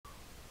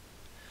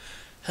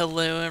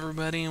Hello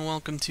everybody and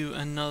welcome to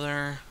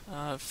another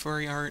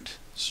furry art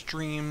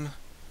stream,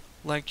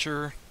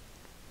 lecture,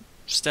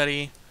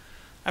 study.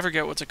 I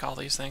forget what to call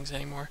these things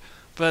anymore.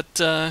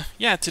 But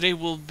yeah, today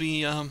we'll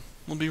be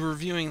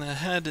reviewing the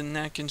head and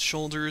neck and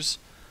shoulders.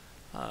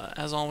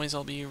 As always,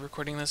 I'll be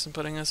recording this and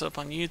putting this up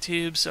on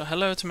YouTube. So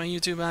hello to my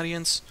YouTube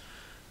audience,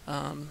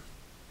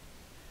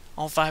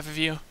 all 5 of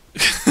you.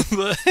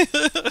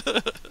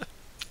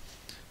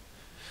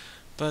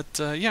 But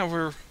yeah,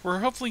 we're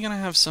hopefully gonna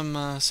have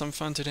some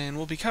fun today, and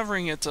we'll be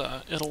covering it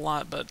a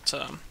lot. But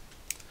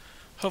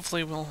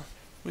hopefully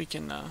we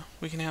can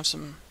have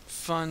some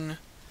fun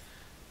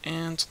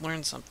and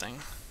learn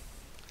something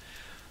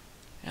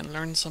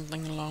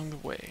along the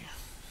way.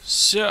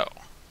 So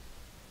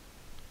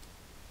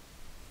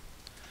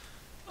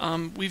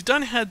we've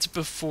done heads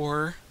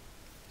before,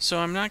 so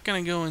I'm not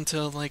gonna go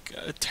into like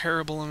a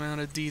terrible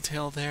amount of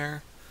detail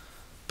there,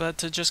 but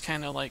to just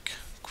kind of like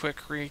quick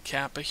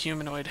recap, a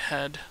humanoid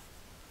head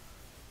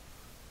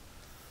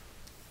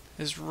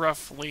is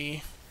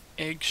roughly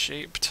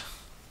egg-shaped,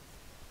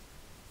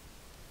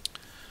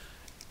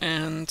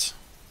 and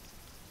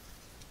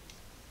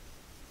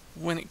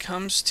when it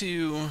comes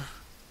to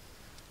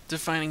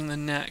defining the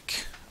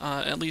neck,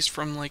 at least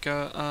from like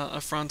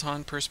a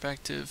front-on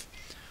perspective,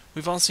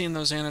 we've all seen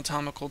those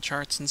anatomical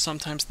charts, and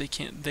sometimes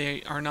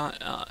they are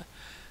not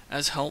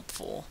as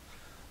helpful.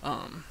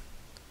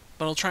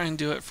 But I'll try and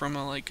do it from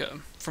a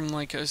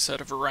set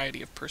of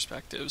variety of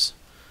perspectives.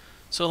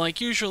 So like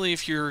usually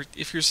if you're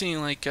seeing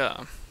like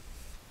an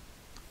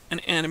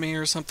anime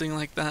or something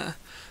like that,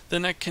 the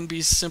neck can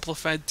be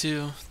simplified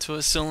to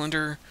a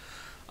cylinder.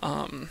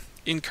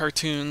 In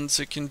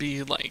cartoons, it can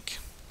be like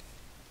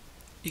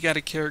you got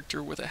a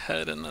character with a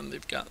head and then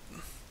they've got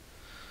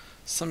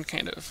some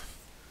kind of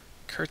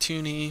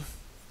cartoony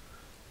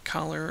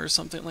collar or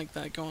something like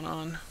that going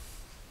on.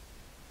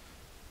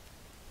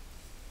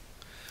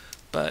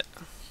 But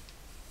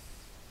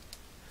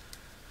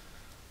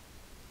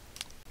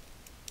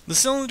the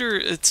cylinder,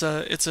 it's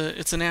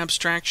an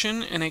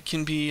abstraction, and it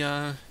can be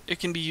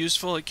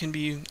useful. It can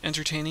be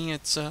entertaining.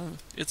 It's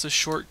a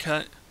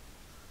shortcut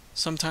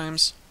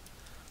sometimes.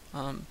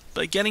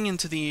 But getting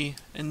into the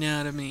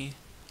anatomy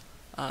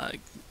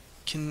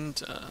can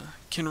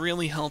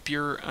really help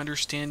your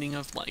understanding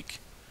of like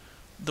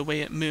the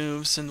way it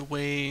moves and the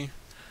way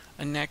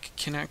a neck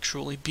can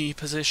actually be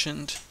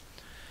positioned.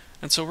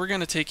 And so we're going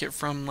to take it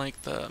from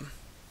like the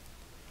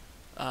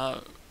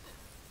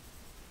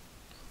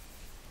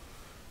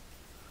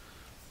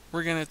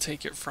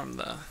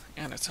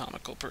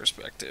anatomical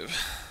perspective.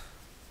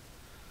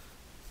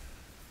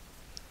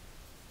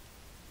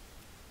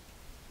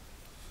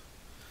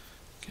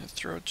 Gonna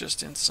throw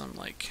just in some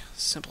like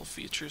simple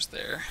features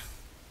there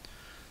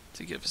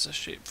to give us a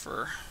shape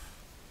for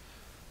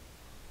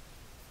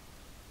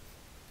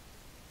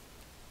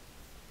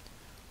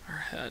our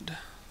head.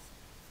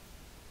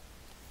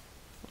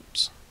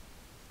 Oops.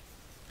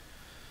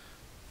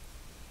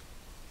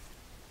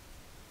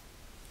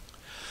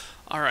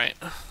 Alright,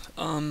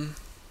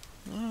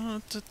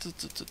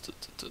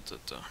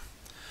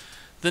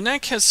 the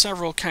neck has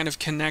several kind of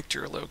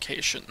connector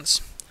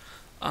locations,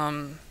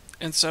 and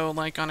so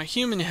like on a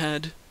human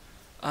head,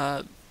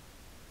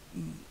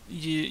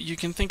 you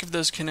can think of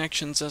those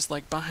connections as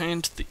like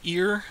behind the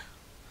ear,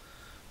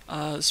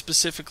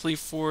 specifically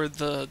for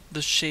the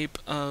shape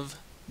of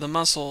the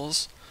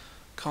muscles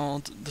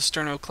called the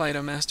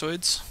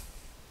sternocleidomastoids,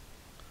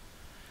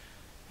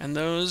 and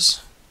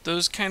those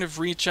kind of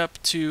reach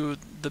up to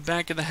the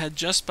back of the head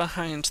just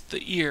behind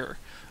the ear.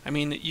 I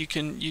mean, you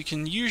can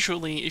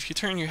usually, if you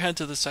turn your head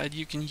to the side,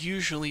 you can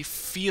usually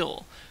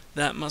feel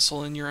that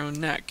muscle in your own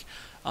neck.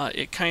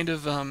 It kind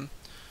of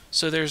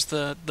so there's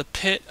the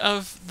pit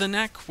of the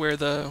neck where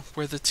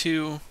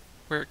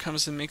it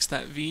comes and makes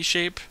that V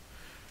shape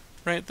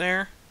right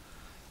there,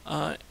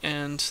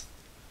 and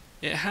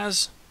it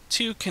has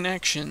 2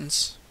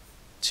 connections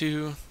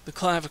to the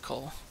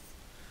clavicle.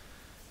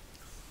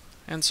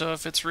 And so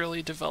if it's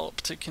really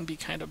developed, it can be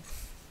kind of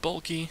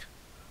bulky.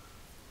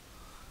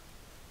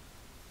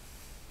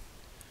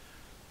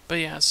 But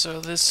yeah,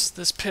 so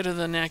this pit of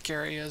the neck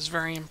area is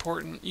very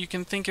important. You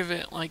can think of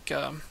it like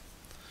kind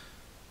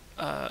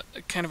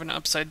of an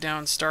upside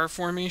down star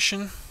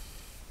formation.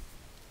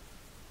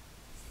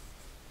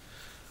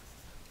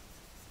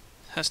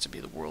 Has to be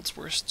the world's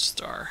worst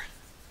star.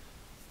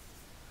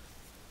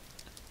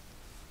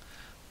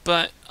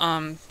 But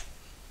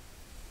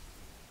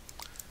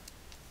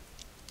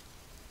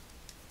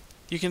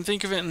you can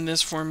think of it in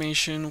this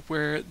formation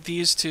where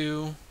these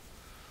two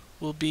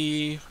will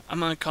be, I'm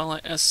going to call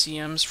it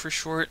SCMs for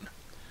short.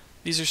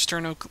 These are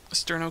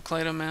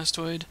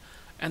sternocleidomastoid,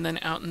 and then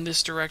out in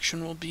this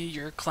direction will be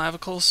your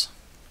clavicles.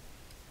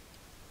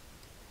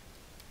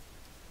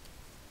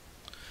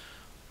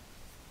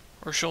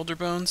 Or shoulder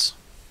bones.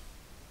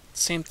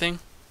 Same thing.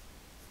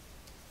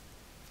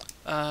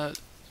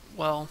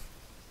 Well,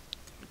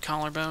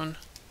 collarbone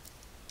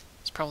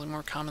is probably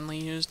more commonly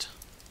used.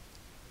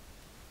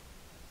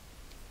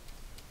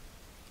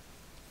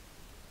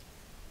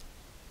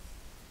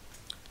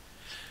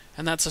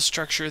 And that's a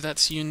structure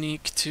that's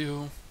unique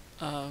to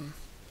kind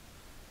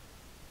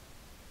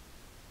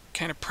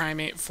of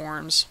primate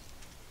forms.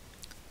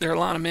 There are a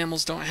lot of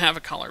mammals don't have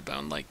a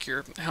collarbone, like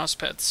your house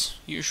pets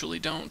usually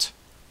don't.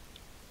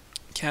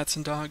 Cats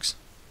and dogs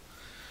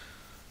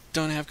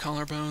don't have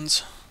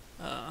collarbones,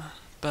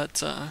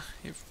 but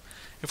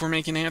if we're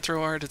making anthro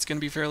art, it's going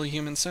to be fairly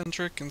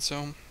human-centric, and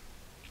so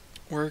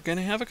we're going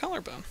to have a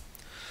collarbone.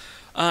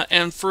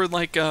 And for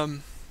like,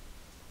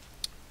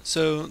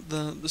 so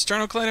the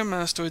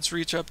sternocleidomastoids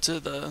reach up to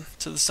the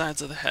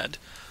sides of the head.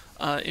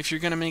 If you're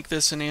going to make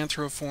this an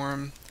anthro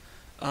form,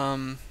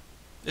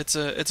 it's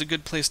a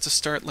good place to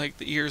start, like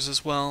the ears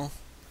as well.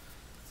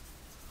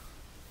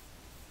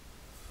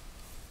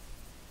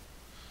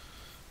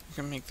 I'm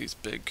going to make these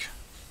big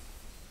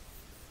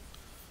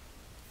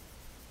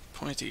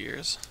pointy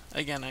ears.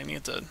 Again, I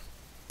need to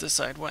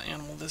decide what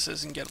animal this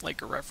is and get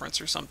like a reference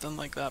or something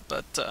like that,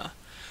 but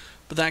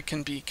that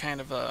can be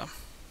kind of a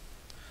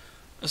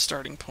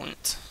starting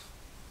point.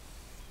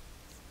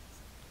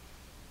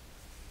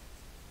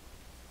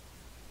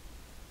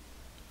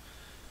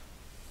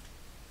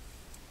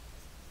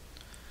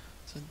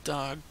 It's a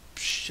dog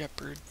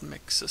shepherd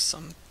mix of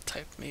some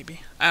type,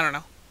 maybe. I don't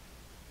know.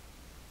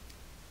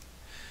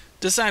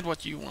 Decide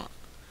what you want.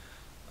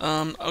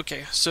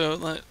 Okay, so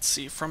let's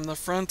see. From the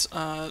front,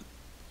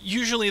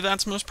 usually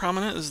that's most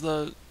prominent is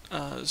the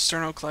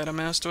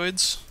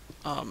sternocleidomastoids.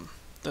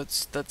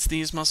 That's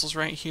these muscles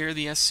right here.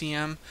 The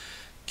SCM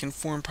can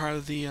form part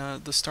of the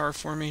star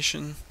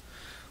formation,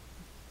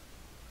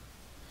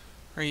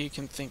 or you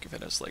can think of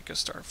it as like a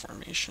star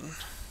formation.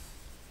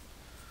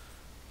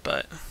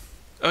 But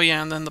oh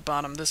yeah, and then the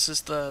bottom. This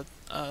is the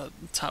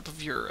top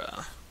of your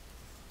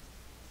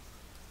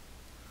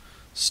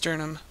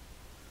sternum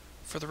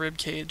for the rib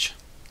cage.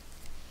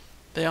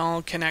 They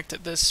all connect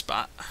at this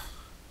spot.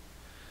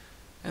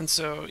 And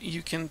so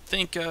you can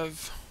think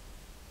of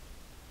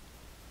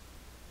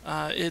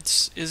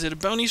is it a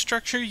bony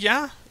structure?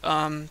 Yeah.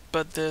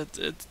 But this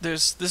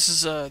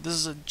is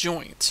a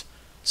joint.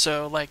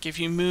 So like if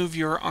you move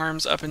your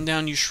arms up and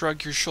down, you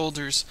shrug your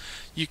shoulders,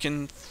 you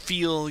can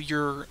feel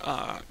your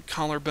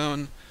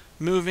collarbone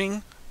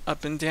moving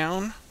up and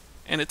down,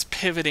 and it's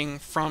pivoting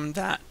from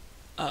that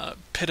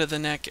pit of the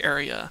neck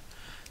area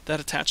that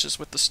attaches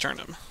with the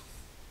sternum.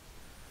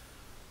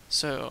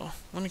 So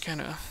let me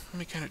kind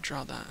of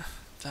draw that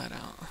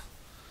out.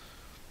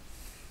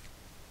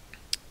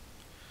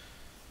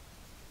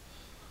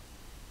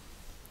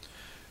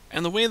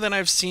 And the way that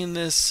I've seen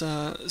this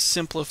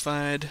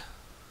simplified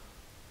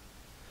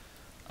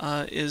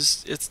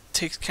is it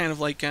takes kind of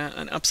like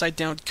an upside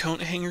down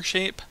coat hanger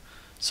shape.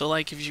 So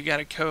like if you got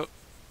a coat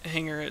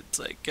hanger, it's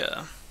like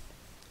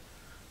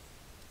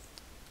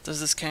does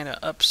this kind of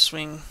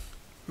upswing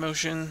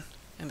motion,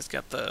 and it's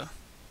got the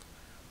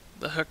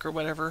hook or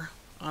whatever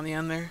on the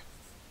end there.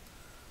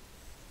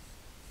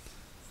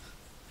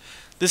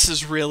 This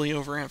is really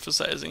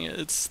overemphasizing it.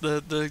 It's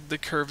the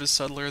curve is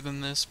subtler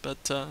than this,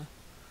 but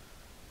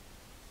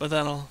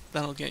that'll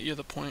get you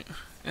the point.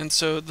 And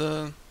so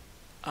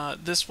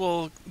this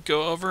will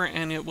go over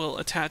and it will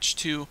attach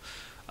to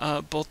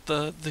both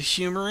the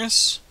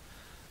humerus,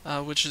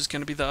 which is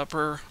going to be the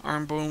upper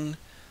arm bone,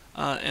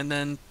 and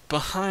then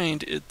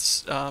behind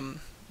it's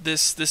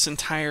this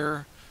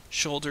entire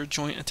shoulder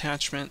joint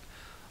attachment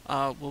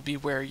will be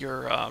where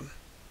your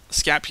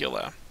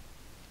scapula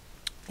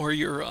or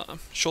your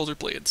shoulder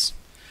blades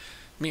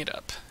meet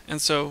up.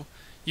 And so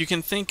you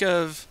can think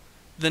of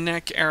the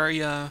neck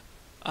area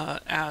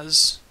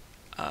as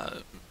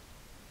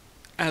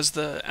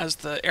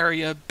the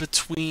area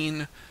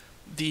between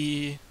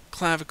the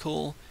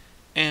clavicle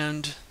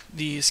and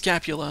the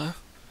scapula,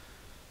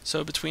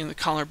 so between the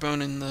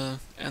collarbone and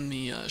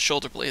the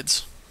shoulder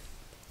blades.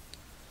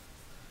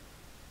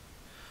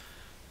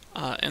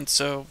 And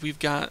so we've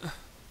got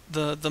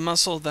the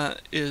muscle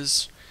that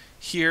is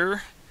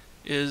here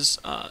is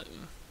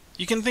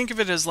you can think of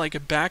it as like a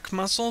back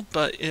muscle,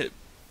 but it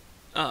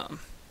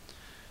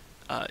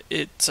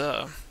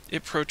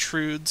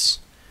protrudes,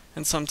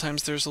 and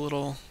sometimes there's a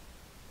little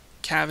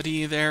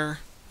cavity there,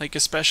 like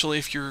especially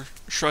if you're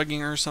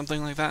shrugging or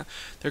something like that,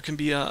 there can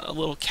be a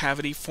little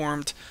cavity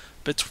formed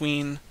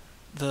between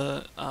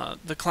the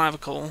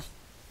clavicle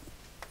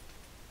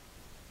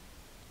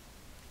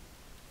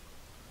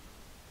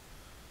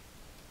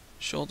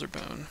shoulder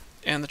bone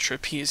and the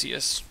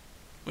trapezius,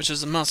 which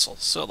is a muscle.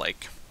 So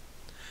like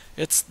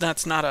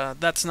that's not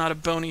a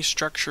bony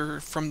structure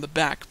from the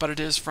back, but it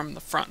is from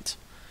the front.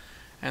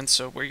 And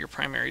so where your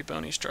primary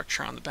bony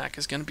structure on the back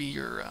is going to be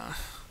your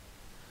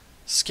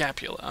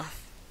scapula,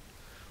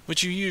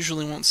 which you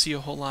usually won't see a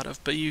whole lot of,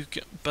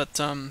 but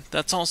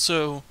that's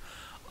also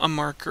a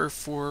marker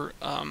for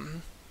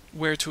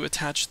where to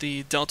attach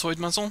the deltoid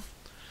muscle.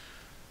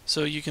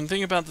 So you can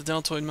think about the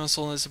deltoid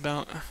muscle as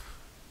about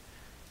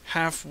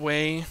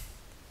halfway,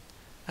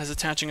 as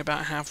attaching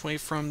about halfway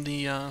from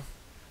the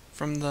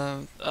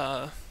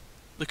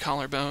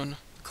collarbone,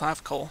 the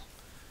clavicle,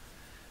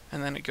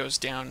 and then it goes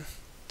down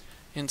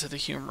into the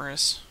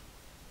humerus,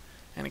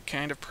 and it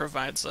kind of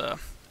provides a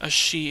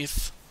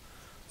sheath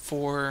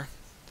for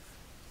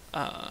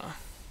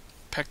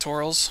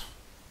pectorals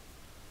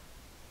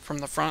from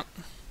the front,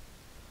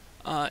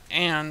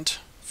 and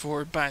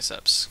for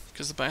biceps,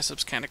 because the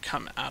biceps kind of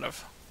come out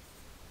of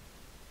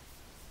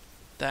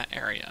that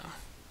area.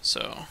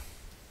 So,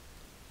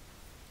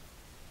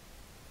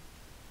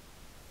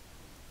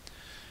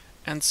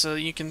 and so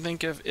you can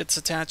think of it's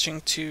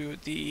attaching to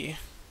the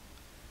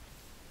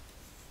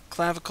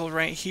clavicle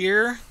right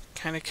here,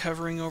 kind of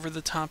covering over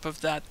the top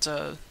of that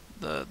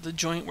the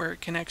joint where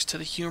it connects to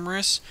the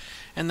humerus,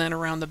 and then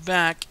around the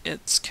back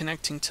it's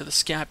connecting to the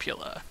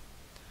scapula.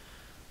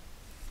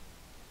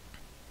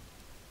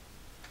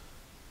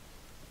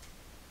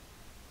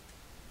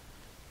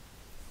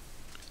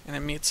 And it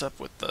meets up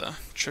with the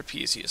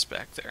trapezius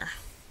back there.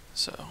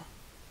 So,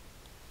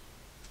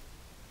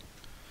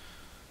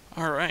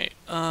 alright,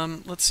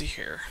 let's see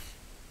here.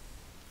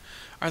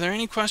 Are there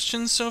any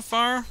questions so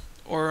far?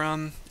 Or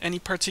any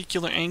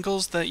particular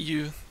angles that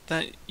you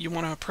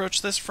want to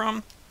approach this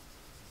from?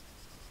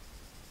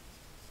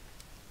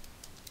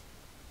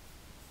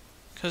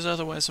 Because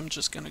otherwise I'm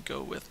just going to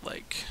go with,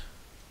 like,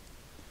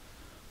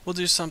 we'll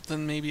do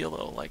something maybe a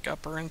little like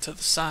upper and to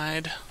the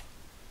side.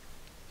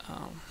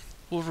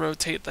 We'll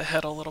rotate the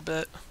head a little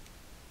bit.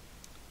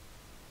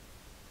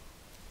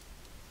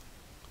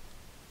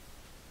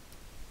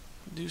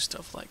 Do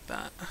stuff like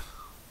that.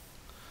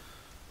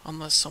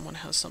 Unless someone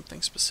has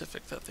something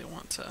specific that they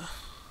want to.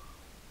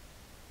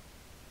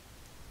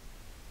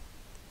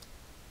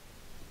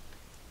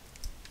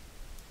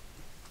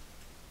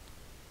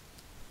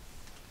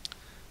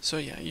 So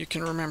yeah, you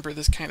can remember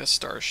this kind of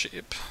star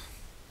shape.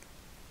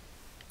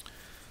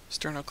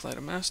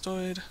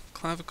 Sternocleidomastoid,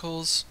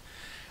 clavicles,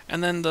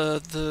 and then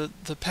the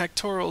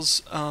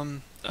pectorals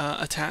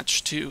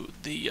attach to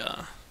the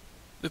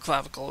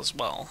clavicle as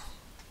well,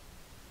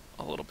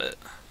 a little bit.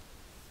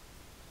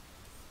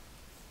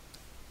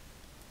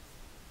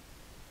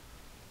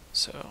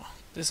 So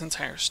this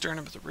entire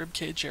sternum of the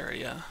ribcage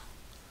area,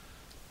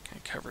 kind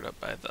of covered up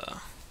by the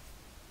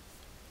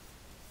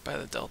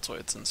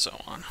deltoids and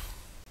so on.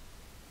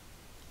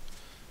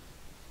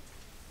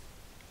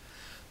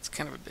 It's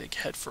kind of a big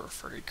head for a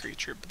furry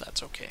creature, but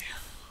that's okay.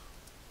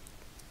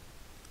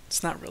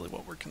 It's not really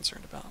what we're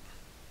concerned about.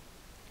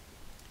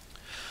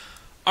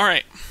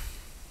 Alright,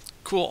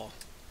 cool.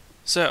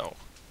 So,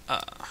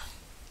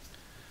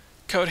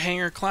 coat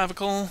hanger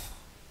clavicle.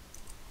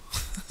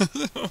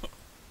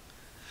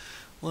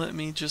 Let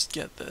me just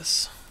get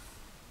this.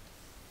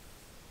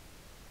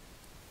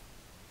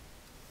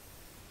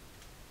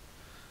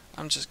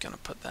 I'm just gonna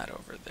put that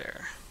over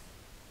there.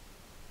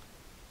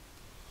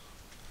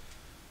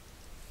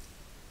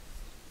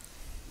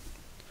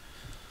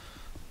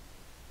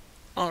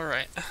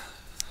 Alright,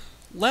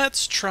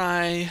 let's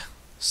try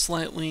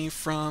slightly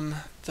from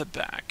the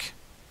back.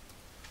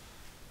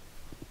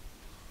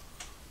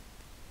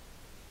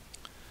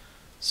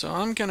 So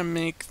I'm gonna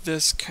make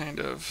this kind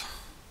of,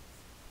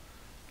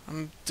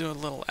 I'm doing a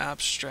little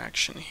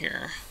abstraction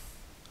here.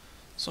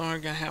 So we're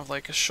gonna have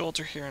like a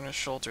shoulder here and a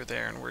shoulder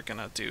there, and we're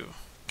gonna do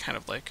kind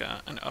of like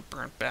an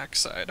upper and back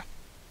side.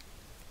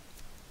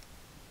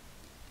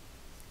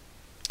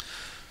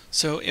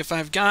 So if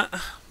I've got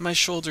my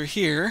shoulder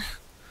here,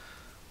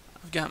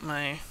 I've got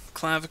my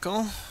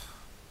clavicle,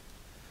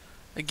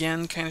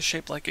 again kind of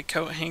shaped like a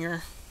coat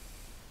hanger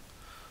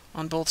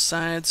on both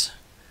sides,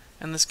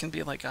 and this can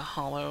be like a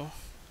hollow,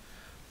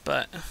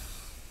 but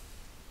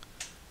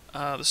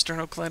the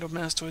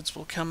sternocleidomastoids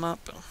will come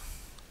up,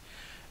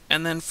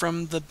 and then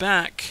from the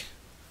back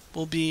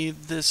will be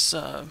this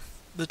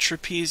the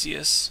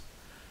trapezius,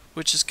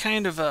 which is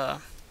kind of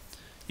a,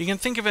 you can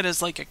think of it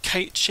as like a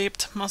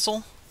kite-shaped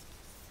muscle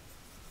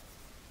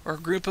or a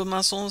group of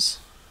muscles.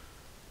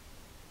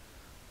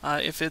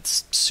 If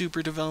it's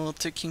super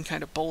developed, it can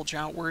kind of bulge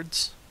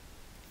outwards.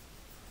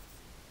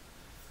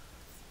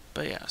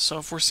 But yeah, so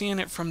if we're seeing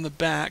it from the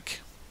back,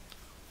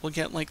 we'll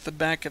get like the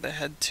back of the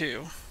head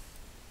too.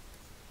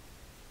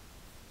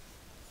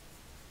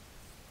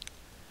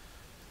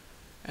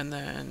 And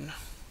then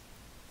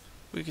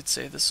we could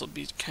say this will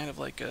be kind of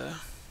like a,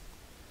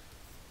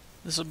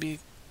 this will be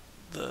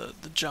the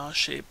jaw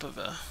shape of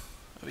a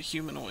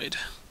humanoid.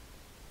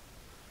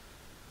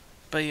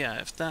 But yeah,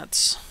 if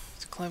that's,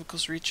 the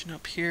clavicle's reaching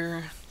up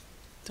here,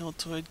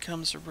 deltoid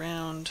comes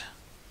around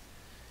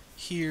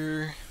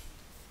here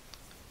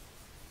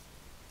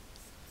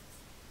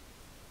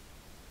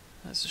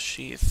as a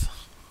sheath.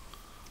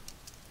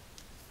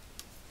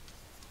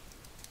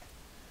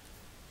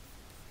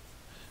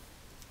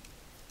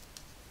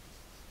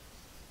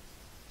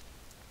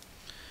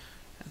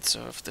 And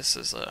so if this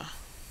is the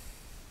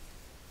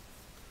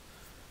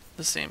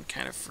same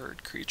kind of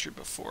furred creature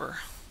before,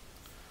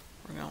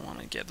 we're going to want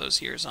to get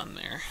those ears on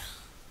there.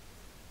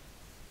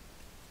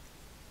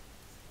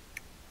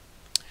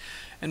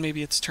 And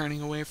maybe it's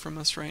turning away from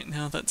us right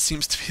now. That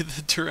seems to be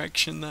the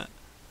direction that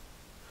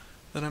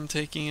I'm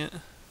taking it.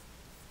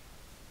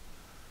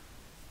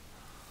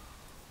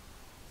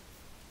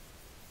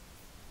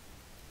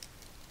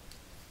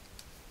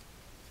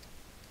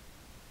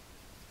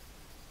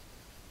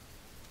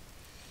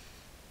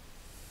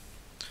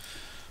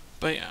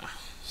 But yeah,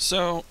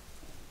 so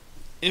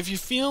if you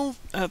feel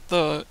at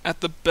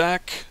the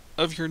back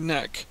of your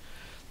neck,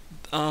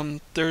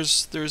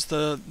 there's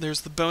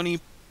the bony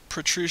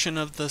protrusion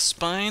of the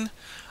spine.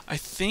 I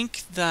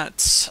think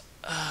that's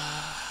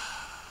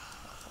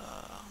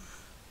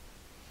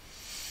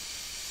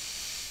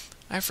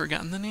I've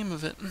forgotten the name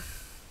of it.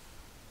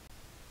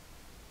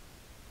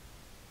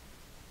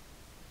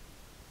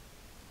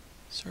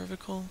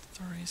 Cervical,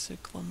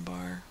 thoracic,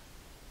 lumbar.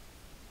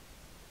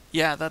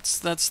 Yeah, that's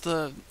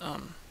the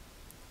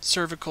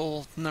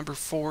cervical number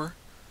 4.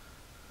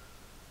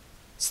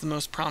 It's the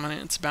most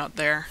prominent. It's about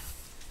there.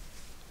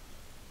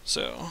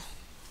 So,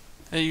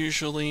 I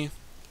usually,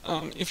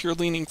 if you're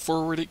leaning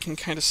forward, it can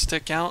kind of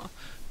stick out.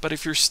 But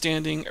if you're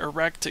standing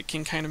erect, it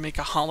can kind of make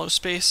a hollow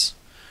space.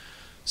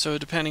 So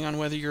depending on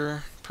whether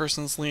your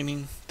person's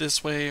leaning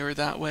this way or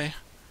that way,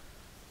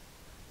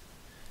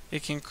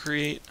 it can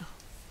create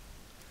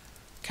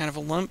kind of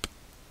a lump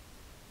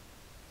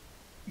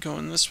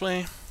going this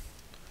way,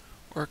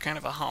 or kind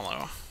of a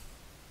hollow.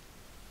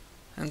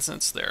 And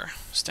since they're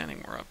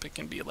standing more up, it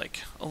can be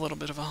like a little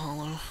bit of a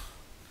hollow.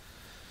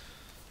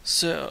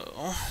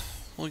 So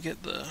we'll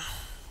get a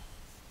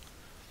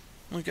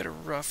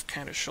rough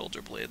kind of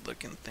shoulder blade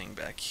looking thing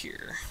back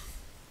here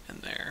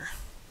and there.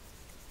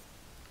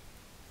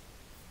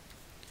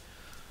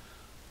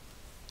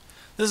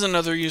 This is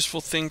another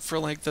useful thing for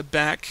like the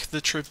back.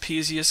 The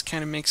trapezius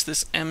kind of makes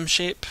this M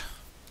shape,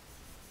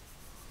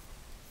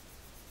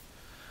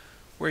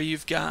 where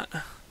you've got,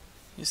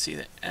 you see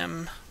the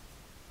M,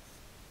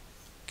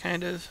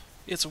 kind of,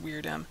 it's a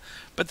weird M,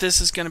 but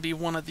this is going to be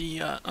one of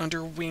the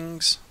under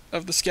wings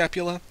of the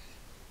scapula,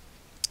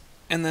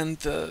 and then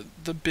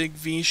the big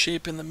V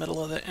shape in the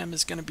middle of the M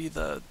is going to be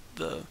the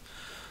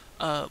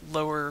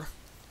lower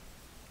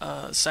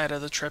side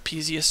of the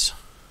trapezius.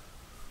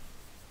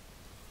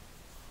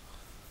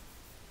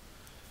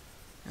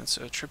 And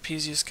so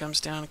trapezius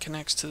comes down,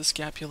 connects to the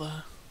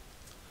scapula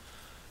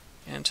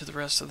and to the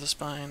rest of the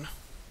spine.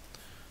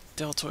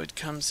 Deltoid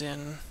comes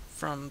in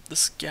from the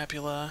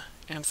scapula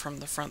and from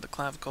the front of the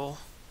clavicle.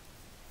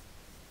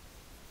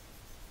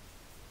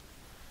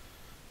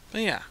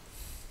 But yeah.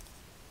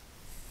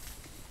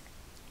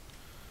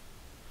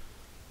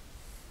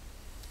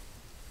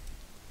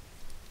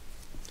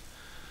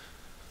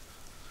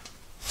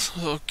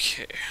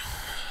 Okay.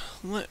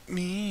 Let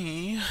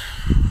me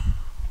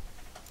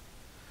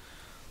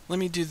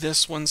do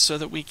this one so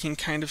that we can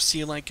kind of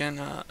see like an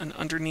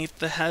underneath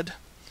the head.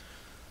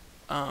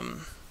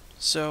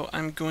 So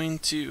I'm going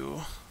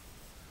to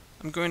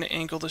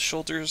angle the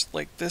shoulders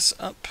like this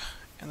up,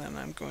 and then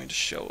I'm going to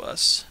show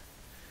us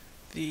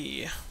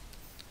the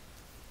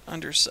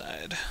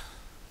underside.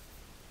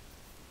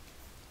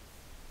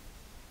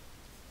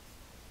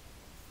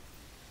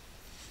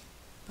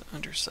 The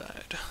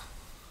underside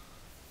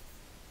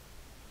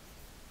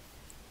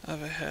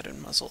of a head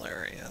and muzzle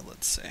area,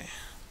 let's say.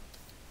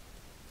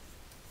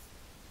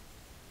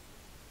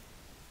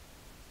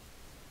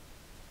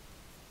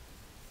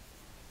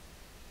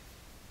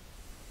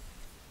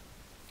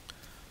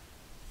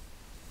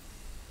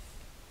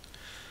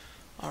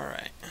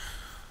 Alright,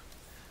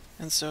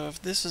 and so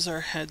if this is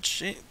our head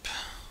shape,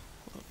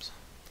 whoops,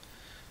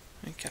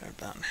 we cut it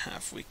about in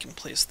half, we can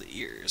place the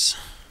ears.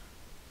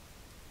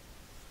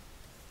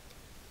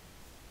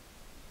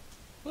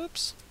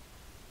 Whoops.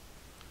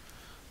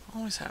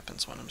 Always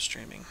happens when I'm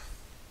streaming,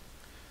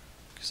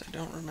 because I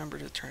don't remember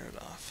to turn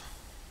it off.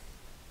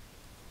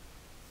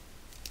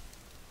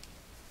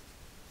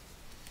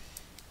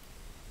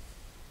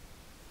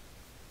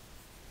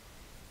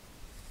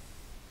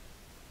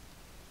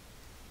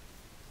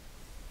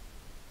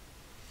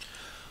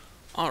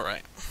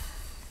 Alright,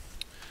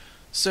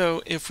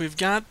 so if we've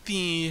got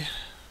if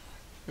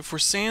we're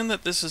saying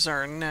that this is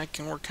our neck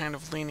and we're kind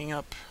of leaning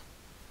up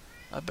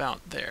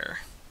about there,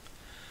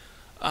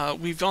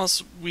 we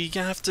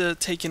have to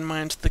take in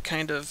mind the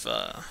kind of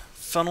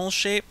funnel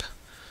shape.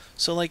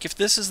 So like if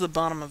this is the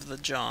bottom of the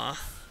jaw,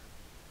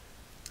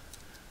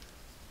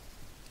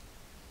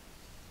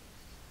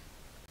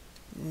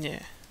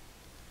 yeah,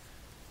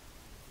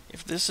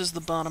 if this is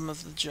the bottom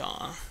of the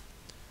jaw,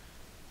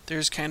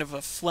 there's kind of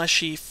a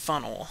fleshy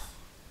funnel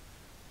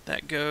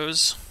that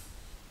goes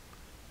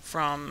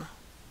from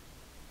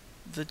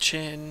the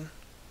chin,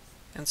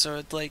 and so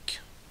it's like,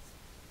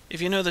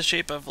 if you know the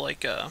shape of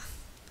like a,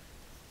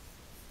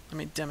 let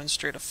me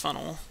demonstrate a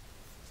funnel,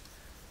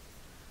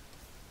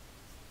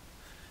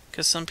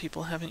 because some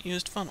people haven't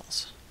used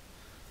funnels.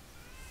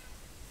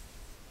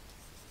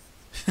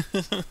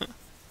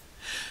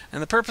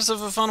 And the purpose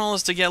of a funnel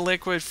is to get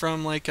liquid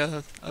from like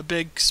a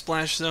big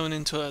splash zone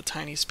into a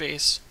tiny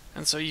space.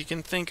 And so you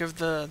can think of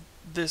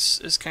this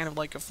as kind of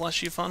like a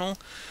fleshy funnel,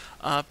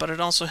 but it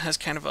also has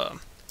kind of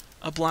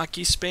a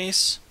blocky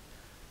space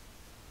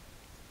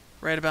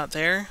right about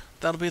there.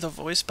 That'll be the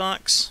voice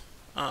box.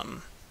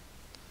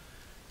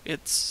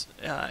 It's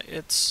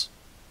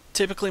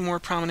typically more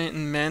prominent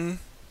in men,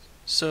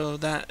 so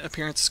that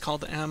appearance is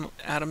called the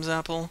Adam's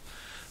apple,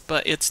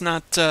 but it's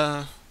not.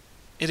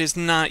 It is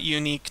not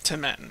unique to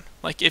men.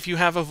 Like if you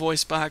have a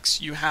voice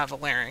box, you have a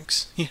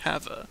larynx. You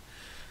have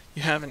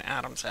an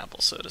Adam's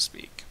apple, so to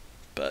speak.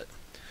 But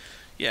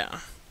yeah.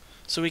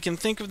 So we can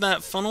think of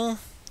that funnel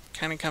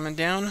kind of coming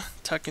down,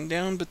 tucking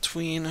down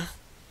between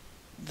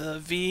the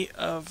V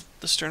of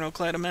the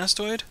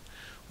sternocleidomastoid,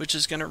 which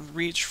is going to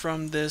reach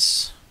from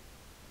this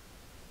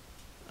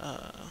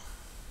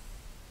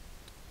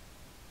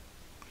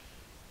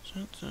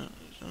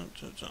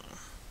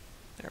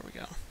there we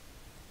go.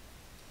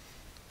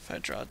 If I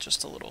draw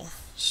just a little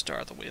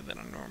star the way that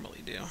I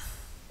normally do.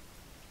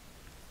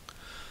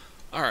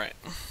 Alright.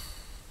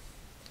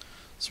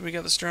 So we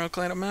got the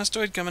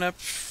sternocleidomastoid coming up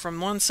from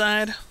one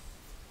side.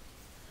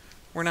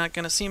 We're not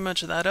going to see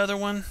much of that other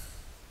one.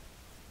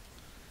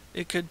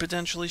 It could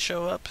potentially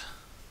show up.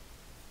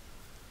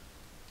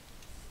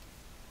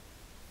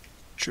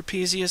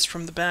 Trapezius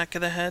from the back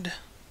of the head.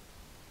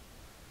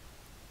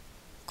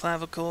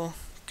 Clavicle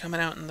coming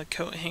out in the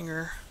coat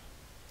hanger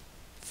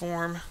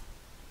form.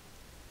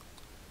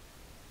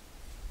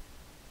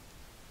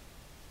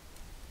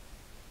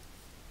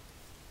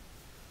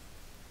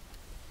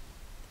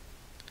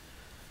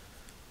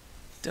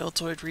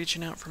 Deltoid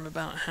reaching out from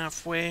about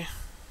halfway,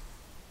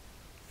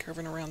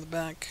 curving around the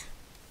back.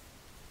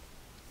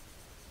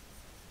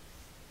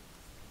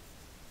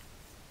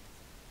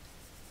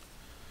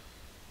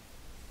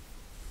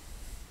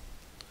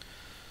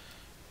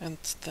 And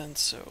then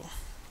so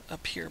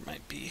up here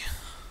might be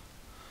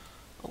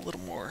a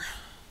little more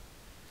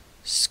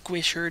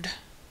squishered.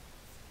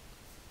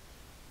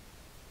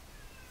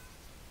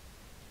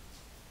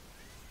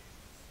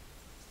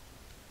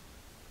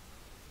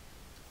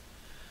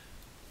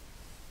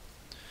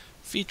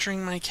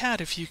 Featuring my cat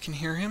if you can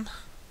hear him.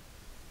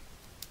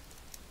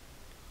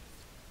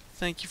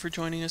 Thank you for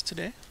joining us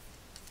today.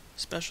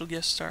 Special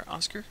guest star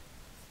Oscar.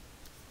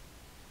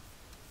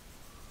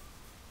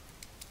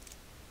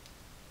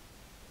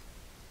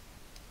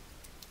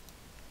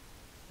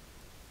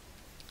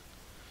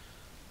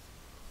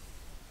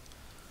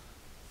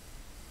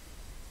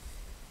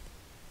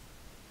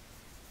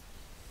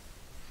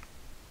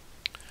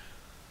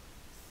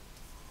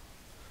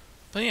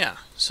 But yeah,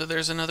 so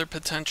there's another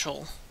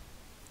potential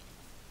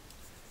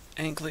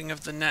angling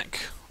of the neck,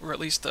 or at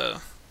least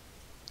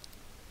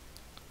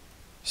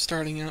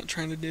starting out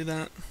trying to do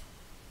that.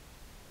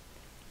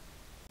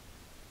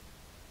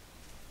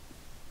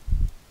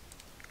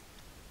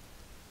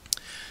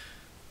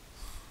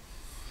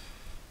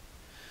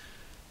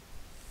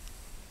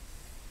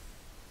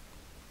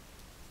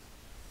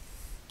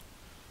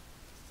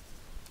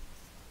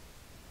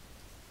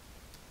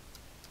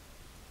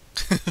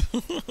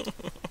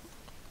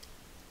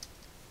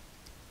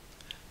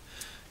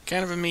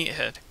 Kind of a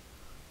meathead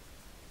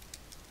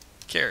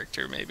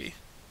character, maybe.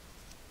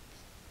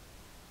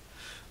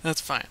 That's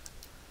fine.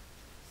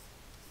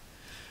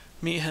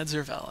 Meatheads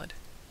are valid.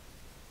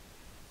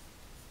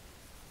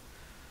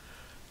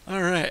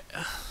 Alright.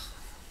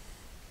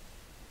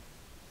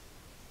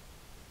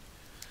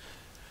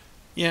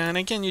 Yeah, and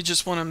again, you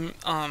just want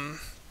to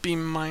be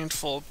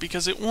mindful,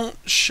 because it won't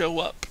show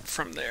up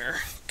from there.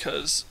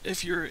 Because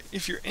if you're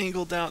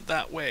angled out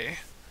that way,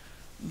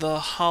 the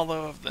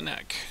hollow of the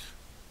neck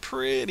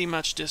pretty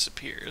much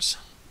disappears.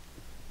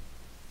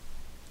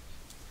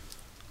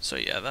 So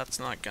yeah, that's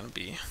not gonna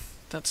be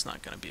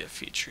a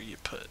feature you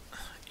put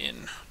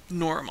in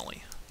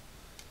normally.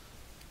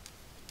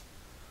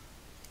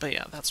 But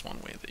yeah, that's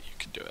one way that you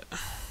could do it.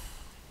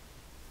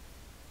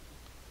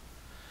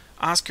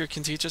 Oscar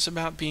can teach us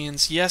about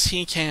beans. Yes,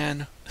 he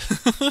can.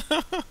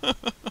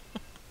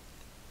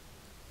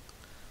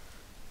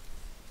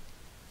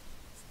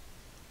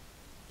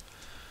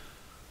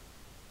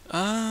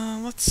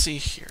 Let's see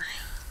here.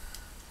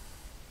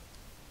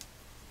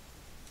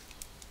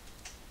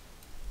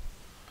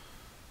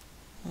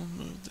 We'll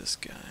move this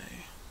guy.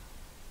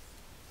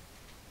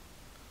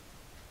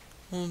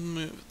 We'll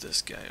move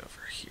this guy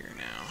over here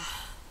now.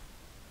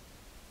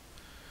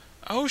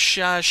 Oh,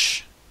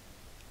 shush.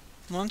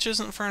 Lunch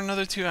isn't for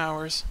another 2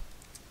 hours.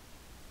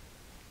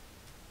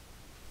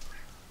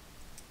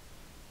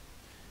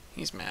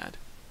 He's mad.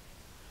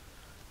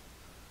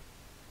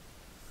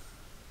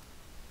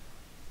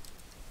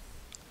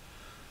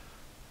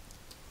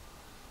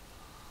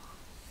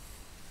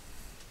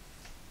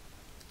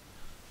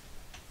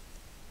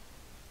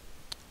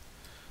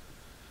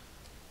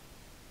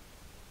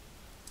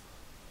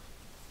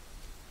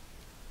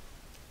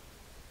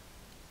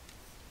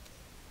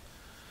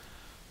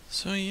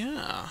 So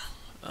yeah,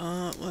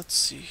 let's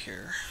see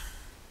here.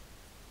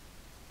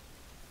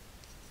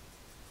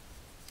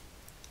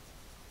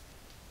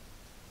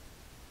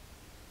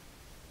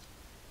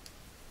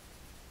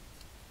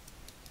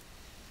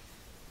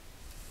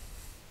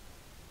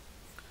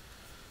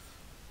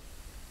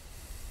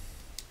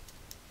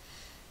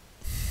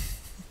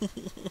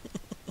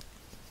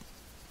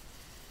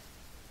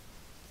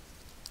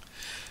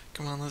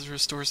 Come on, let's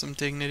restore some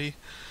dignity.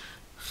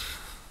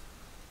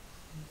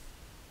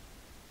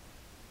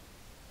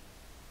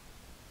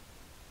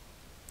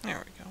 There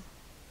we go.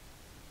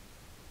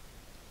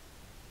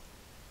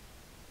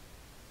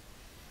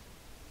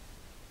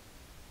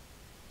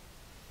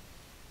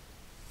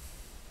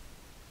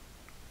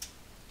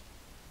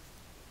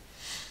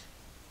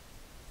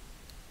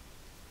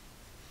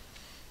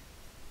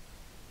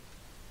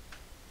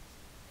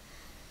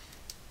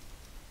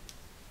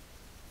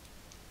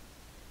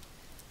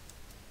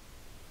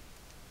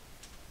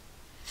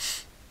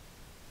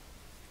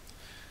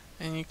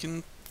 and you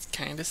can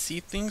kind of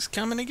see things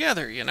coming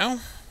together, you know?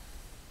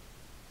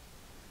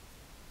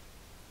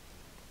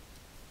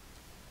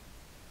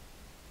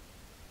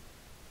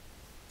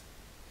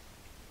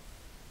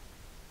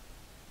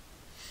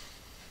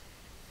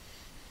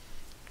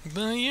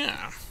 But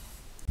yeah.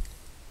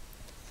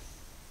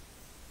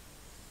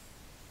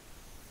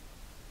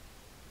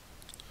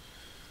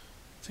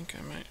 I think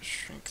I might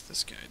shrink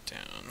this guy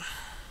down.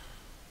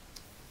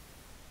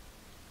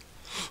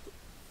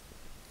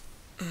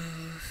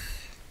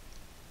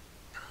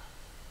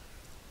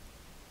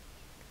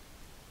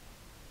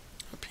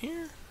 Up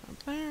here?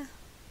 Up there?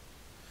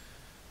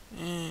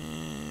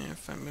 And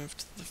if I move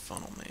to the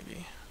funnel,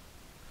 maybe.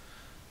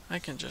 I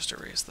can just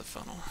erase the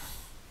funnel.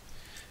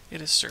 It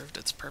has served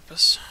its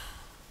purpose.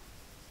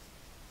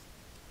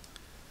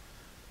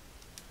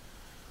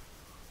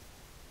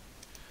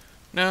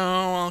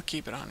 No, I'll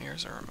keep it on here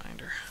as a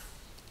reminder.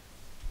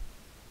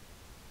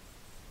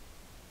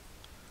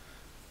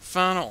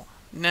 Funnel.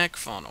 Neck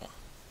funnel.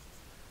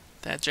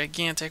 That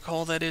gigantic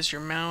hole that is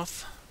your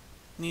mouth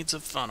needs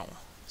a funnel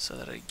so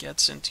that it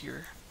gets into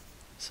your,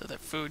 so that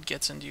food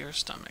gets into your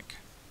stomach.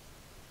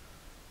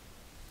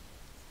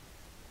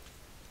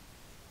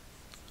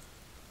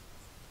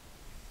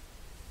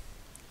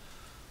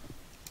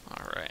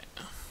 Alright.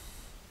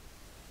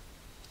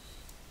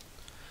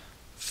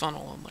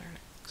 Funnel and larynx.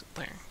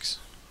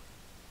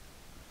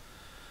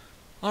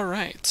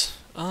 Alright.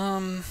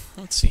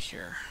 Let's see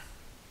here.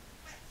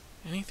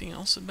 Anything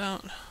else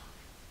about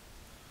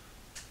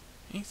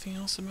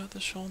the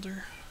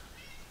shoulder?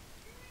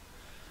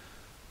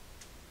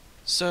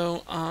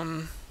 So,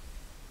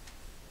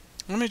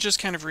 let me just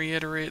kind of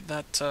reiterate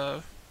that,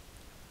 that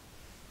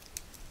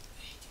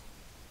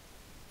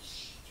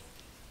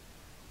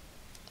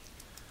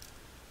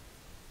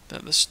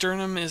the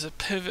sternum is a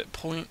pivot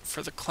point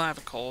for the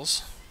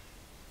clavicles.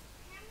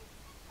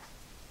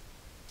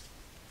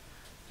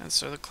 And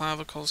so the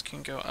clavicles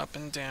can go up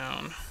and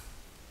down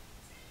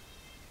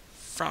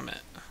from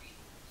it,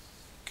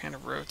 kind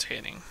of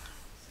rotating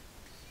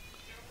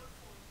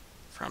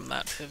from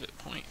that pivot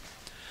point.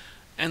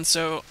 And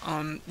so,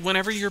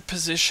 whenever you're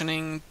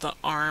positioning the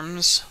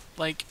arms,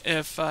 like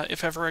if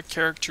ever a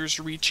character's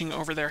reaching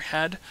over their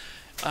head,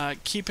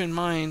 keep in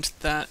mind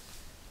that,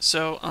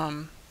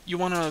 so, you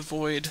want to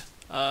avoid,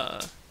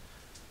 kind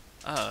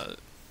of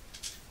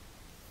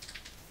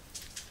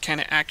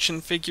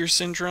action figure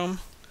syndrome,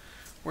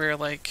 where,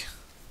 like,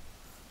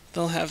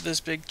 they'll have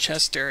this big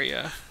chest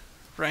area,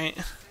 right?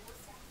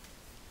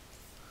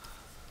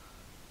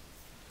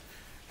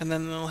 And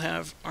then they'll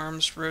have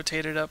arms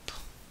rotated up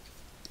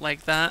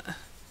like that,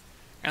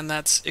 and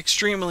that's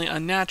extremely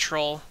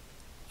unnatural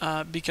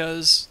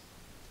because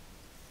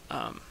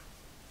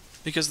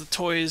the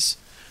toys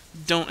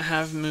don't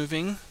have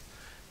moving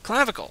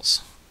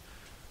clavicles.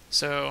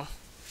 So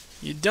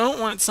you don't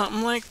want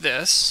something like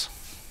this.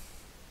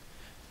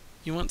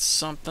 You want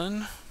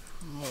something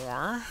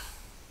more.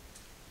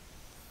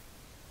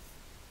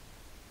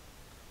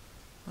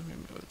 Let me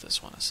move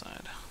this one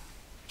aside.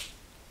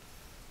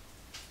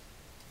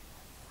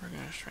 We're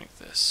going to shrink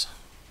this.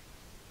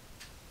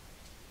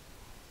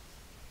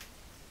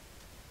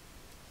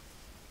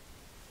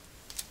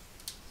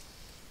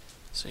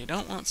 So you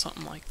don't want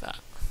something like that.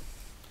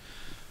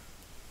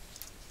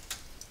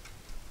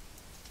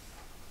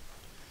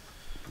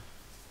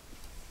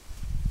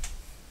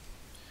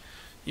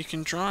 You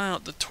can draw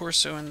out the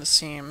torso in the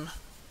same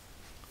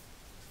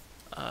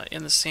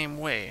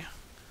way,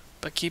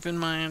 but keep in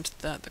mind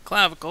that the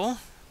clavicle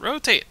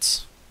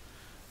rotates,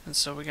 and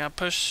so we can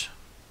push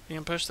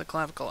the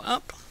clavicle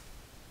up,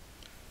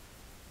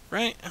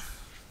 right?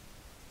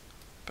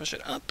 Push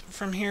it up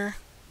from here.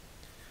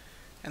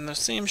 And those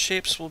same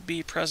shapes will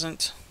be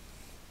present.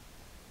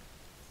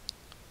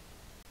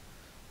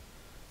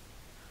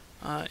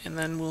 And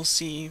then we'll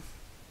see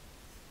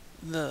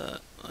let's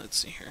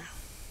see here.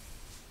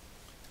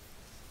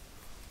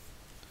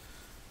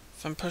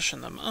 If I'm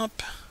pushing them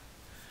up,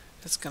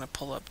 it's going to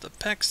pull up the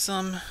pec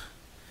some.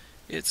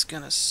 It's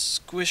going to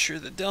squish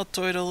the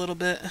deltoid a little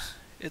bit.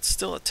 It's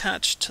still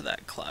attached to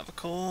that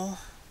clavicle.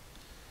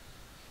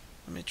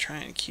 Let me try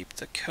and keep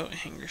the coat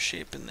hanger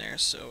shape in there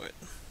so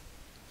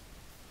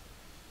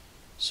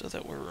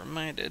that we're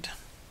reminded.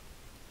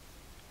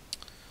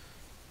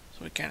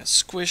 So we kind of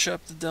squish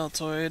up the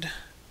deltoid,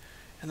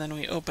 and then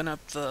we open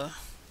up the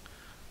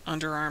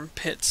underarm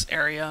pits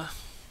area.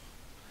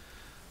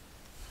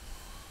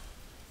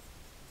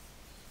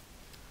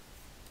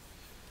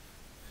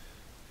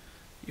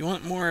 You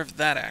want more of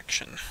that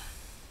action.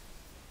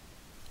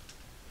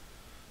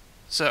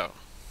 So,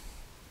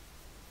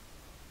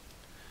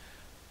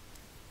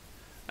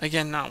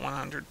 again, not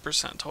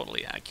 100%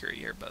 totally accurate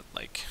here, but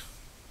like,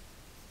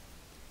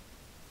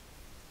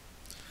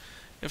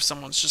 if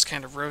someone's just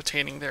kind of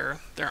rotating their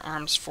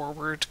arms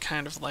forward,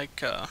 kind of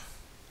like an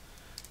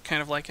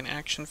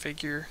action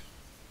figure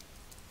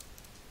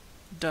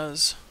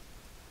does,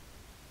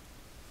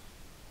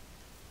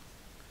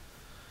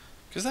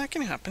 because that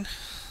can happen.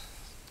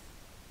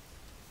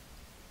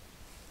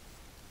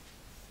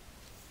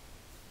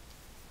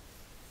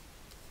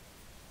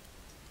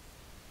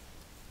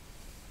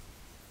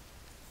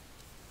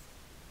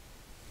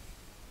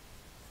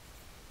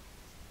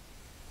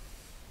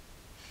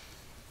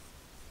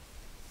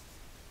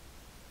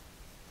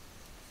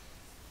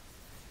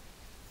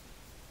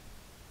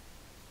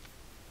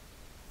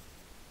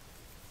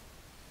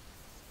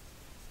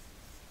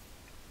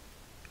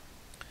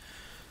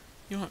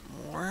 You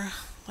want more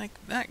like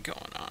that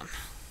going on.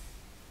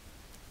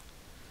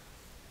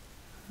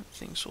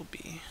 Things will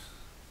be...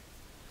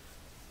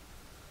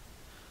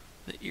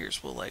 The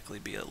ears will likely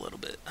be a little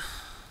bit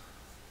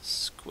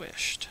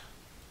squished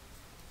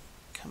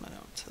coming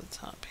out to the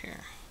top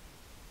here.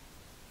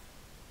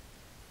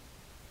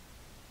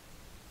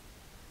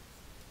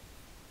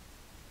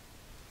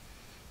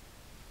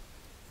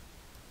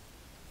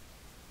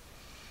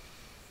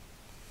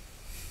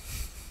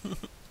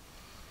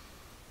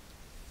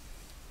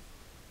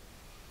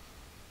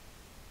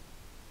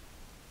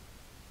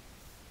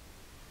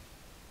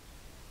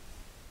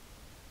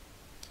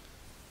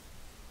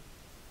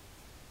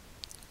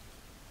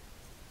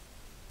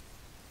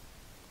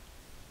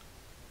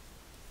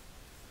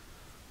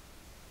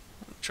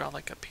 Draw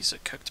like a piece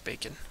of cooked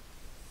bacon.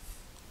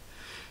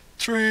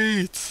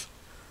 Treats!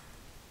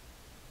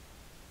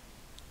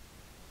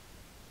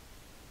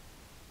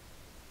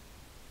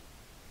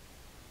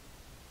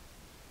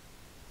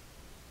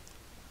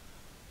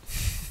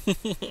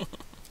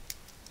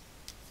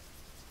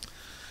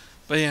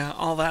 But yeah,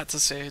 all that to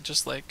say,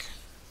 just like,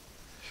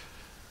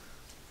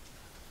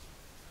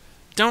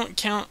 don't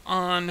count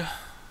on,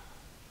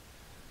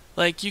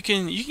 like, you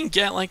can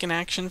get like an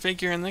action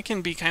figure and that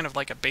can be kind of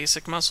like a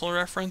basic muscle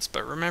reference,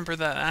 but remember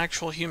that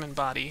actual human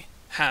body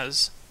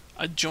has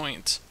a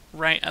joint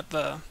right at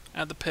the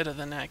pit of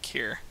the neck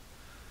here,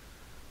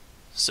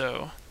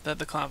 so that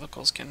the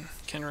clavicles can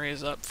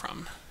raise up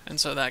from, and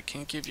so that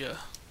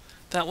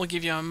will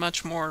give you a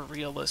much more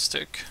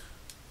realistic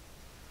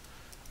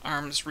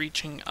arms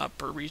reaching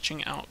up or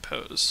reaching out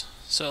pose.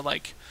 So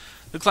like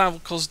the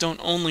clavicles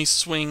don't only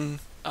swing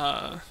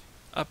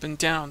up and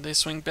down, they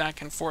swing back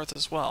and forth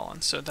as well,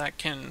 and so that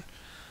can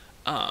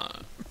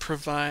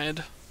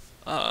provide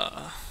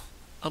a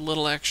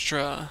little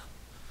extra,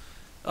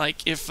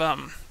 like if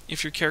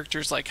your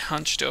character's like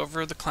hunched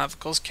over, the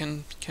clavicles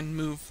can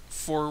move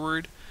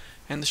forward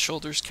and the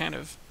shoulders kind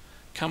of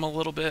come a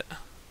little bit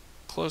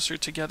closer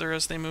together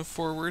as they move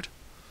forward.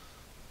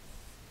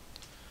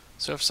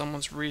 So if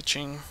someone's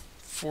reaching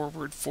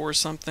forward for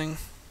something,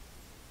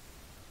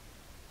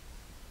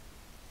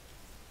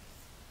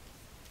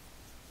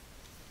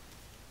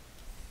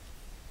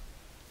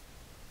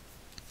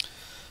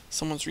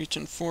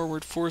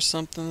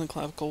 the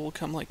clavicle will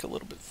come like a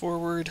little bit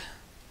forward.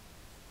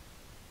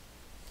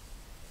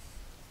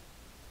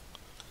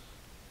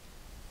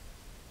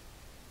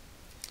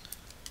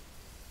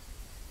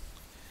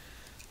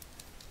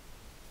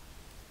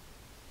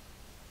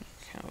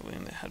 Kind of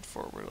lean the head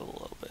forward a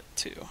little bit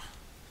too.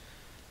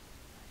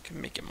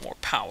 Can make it more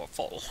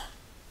powerful.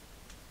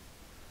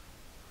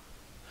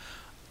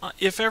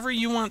 If ever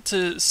you want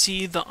to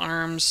see the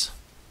arms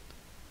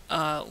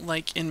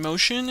like in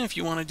motion, if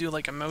you want to do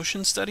like a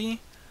motion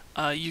study,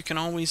 you can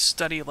always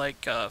study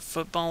like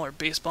football or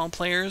baseball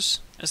players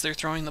as they're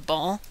throwing the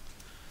ball,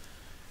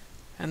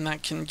 and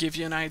that can give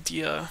you an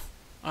idea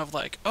of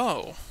like,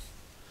 oh,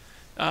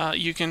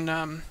 you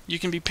can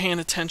be paying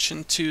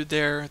attention to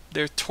their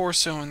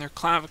torso and their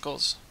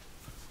clavicles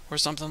or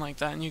something like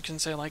that, and you can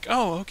say like,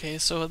 oh, okay,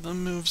 so the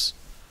moves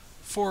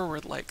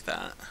forward like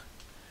that.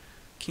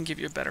 Can give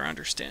you a better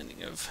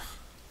understanding of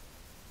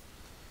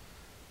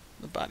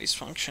the body's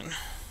function.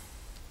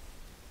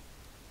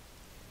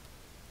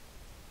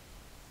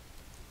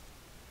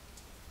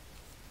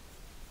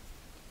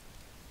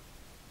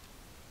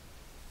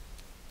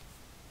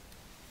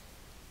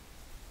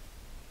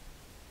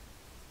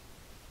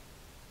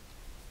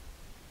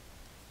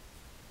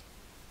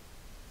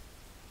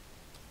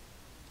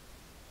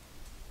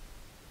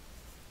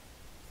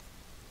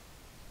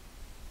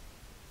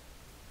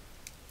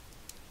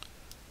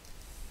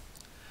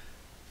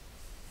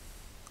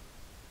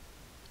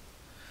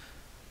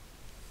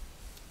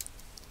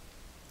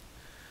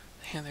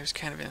 Yeah, there's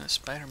kind of in a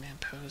Spider-Man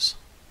pose.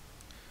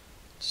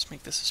 Just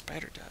make this a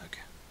spider dog.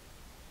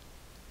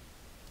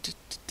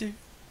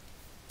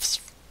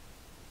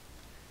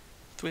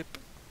 Thwip.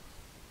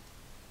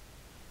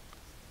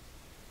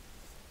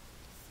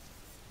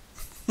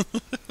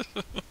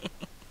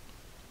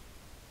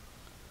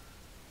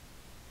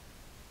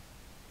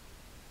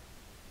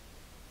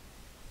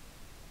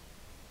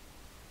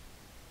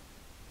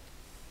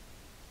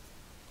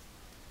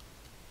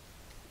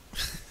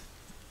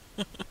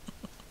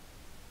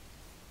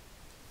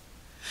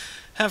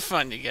 Have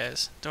fun, you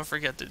guys. Don't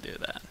forget to do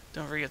that.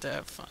 Don't forget to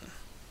have fun.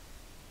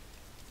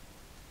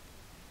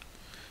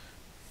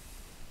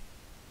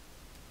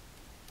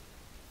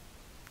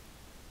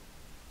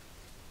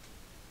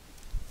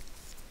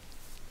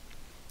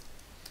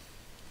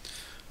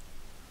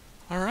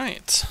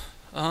 Alright.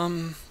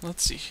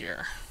 Let's see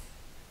here.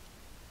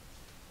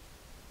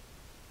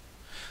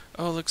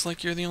 Oh, looks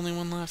like you're the only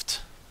one left.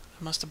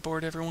 I must have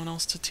bored everyone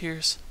else to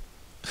tears.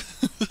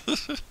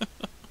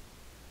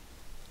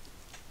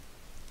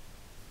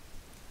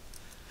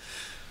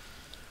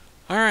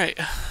 Alright,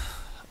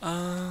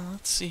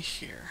 let's see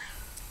here.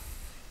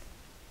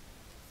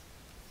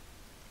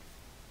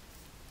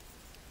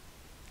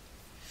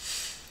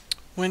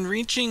 When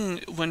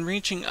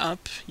reaching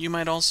up, you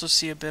might also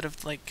see a bit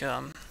of like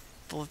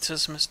the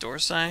latissimus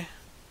dorsi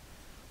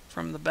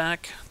from the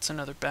back. It's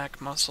another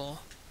back muscle.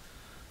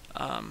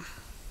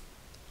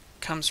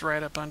 Comes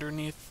right up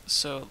underneath.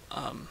 So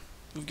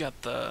we've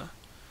got the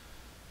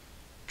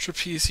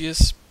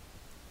trapezius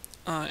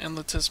and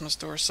latissimus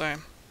dorsi.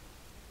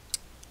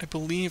 I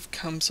believe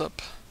comes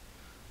up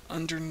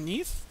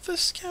underneath the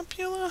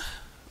scapula.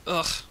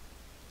 Ugh.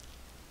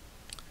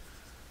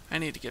 I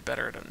need to get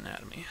better at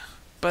anatomy.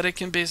 But it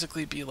can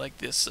basically be like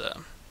this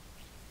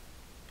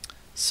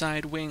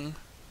side wing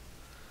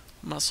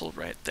muscle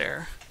right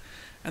there.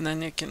 And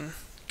then it can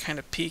kind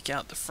of peek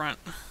out the front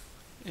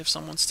if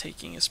someone's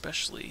taking,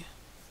 especially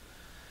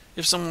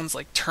if someone's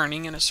like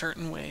turning in a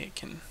certain way,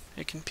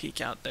 it can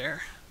peek out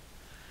there.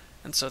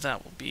 And so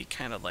that will be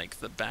kind of like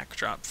the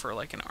backdrop for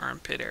like an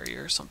armpit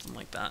area or something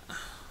like that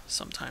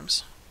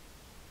sometimes.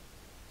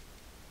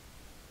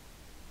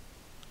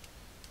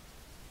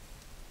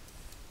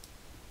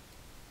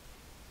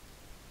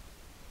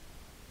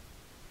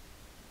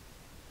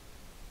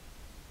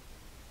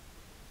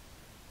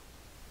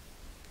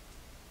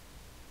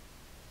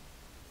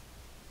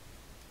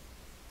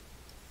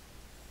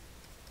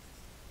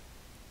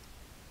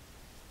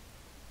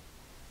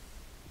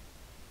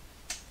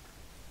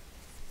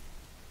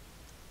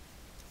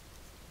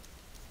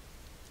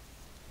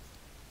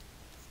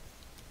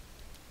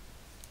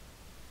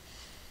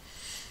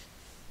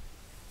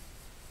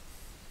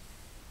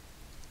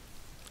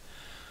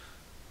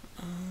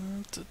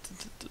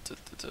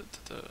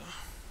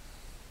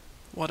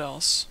 What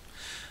else?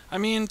 I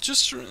mean,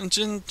 just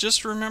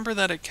remember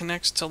that it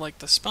connects to like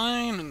the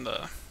spine and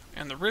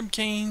the rib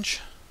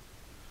cage.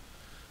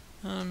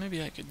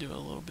 Maybe I could do a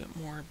little bit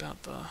more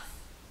about the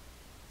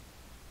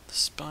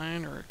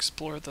spine, or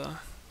explore the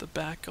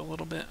back a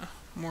little bit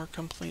more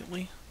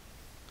completely.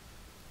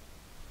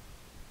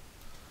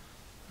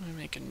 Let me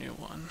make a new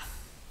one.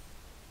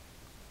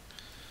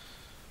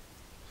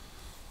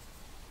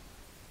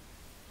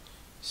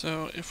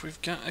 So if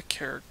we've got a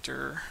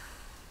character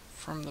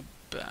from the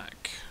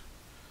back,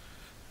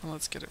 well,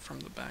 let's get it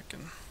from the back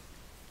and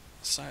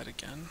side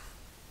again.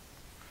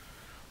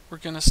 We're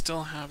gonna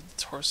still have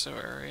the torso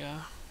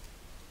area.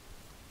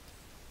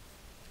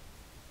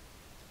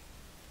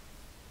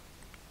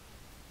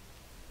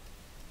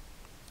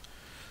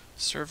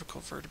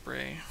 Cervical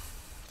vertebrae,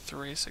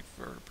 thoracic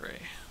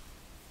vertebrae,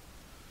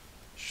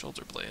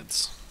 shoulder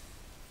blades.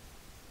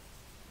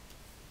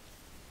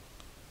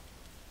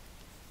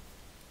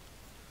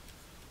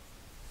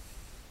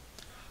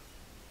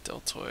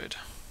 Deltoid,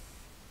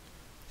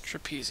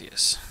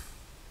 trapezius.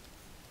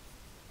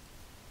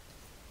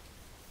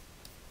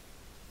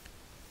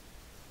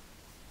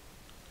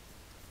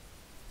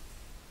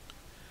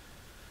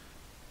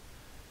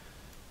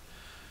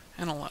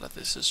 And a lot of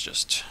this is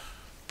just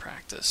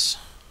practice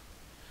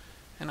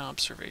and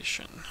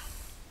observation.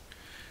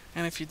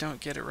 And if you don't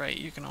get it right,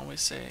 you can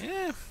always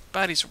say,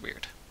 bodies are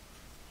weird.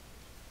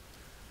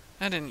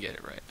 I didn't get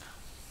it right.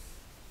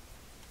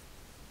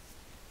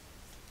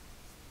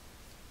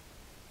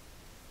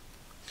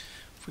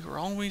 If we were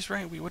always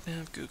right, we wouldn't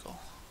have Google.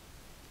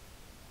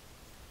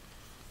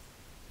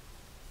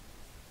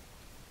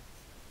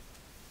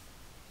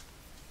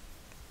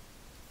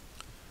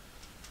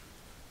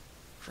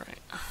 Right.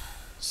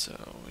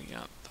 So we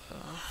got the...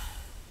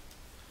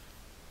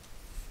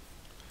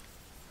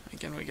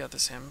 Again, we got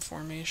this M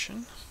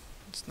formation.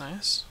 It's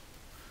nice.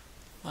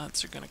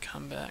 Lats are going to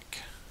come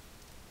back.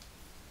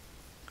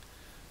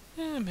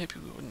 Maybe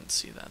we wouldn't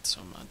see that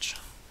so much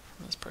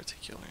from this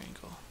particular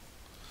angle.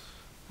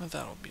 But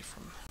that'll be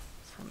from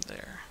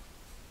there.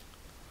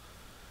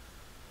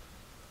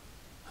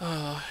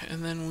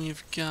 And then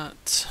we've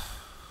got...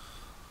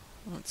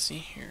 Let's see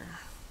here.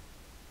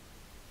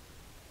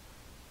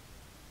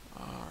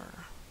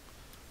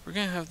 We're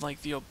going to have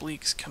like the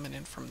obliques coming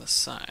in from the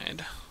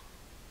side.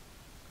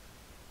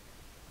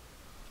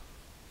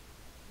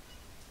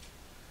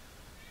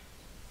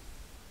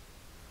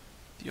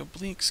 The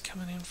obliques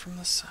coming in from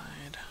the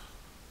side.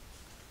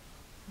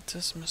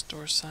 Latissimus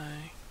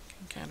dorsi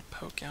can kind of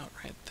poke out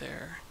right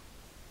there.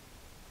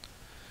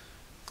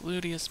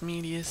 Gluteus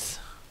medius,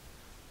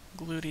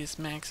 gluteus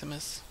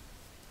maximus.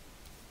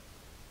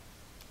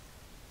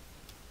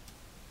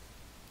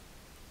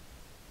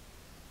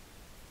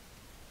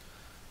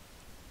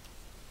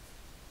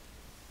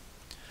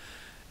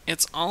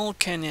 It's all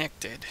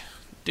connected.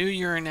 Do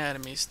your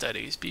anatomy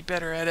studies. Be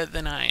better at it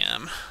than I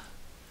am.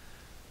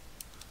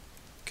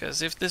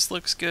 Because if this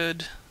looks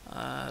good,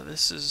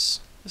 this is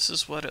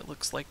what it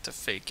looks like to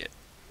fake it.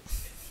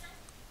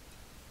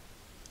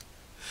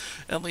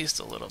 At least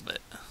a little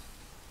bit.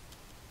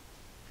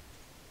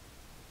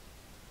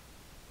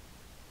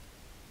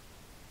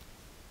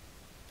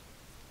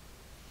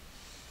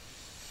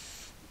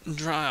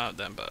 Draw out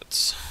them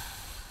butts.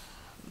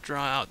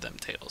 Draw out them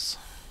tails.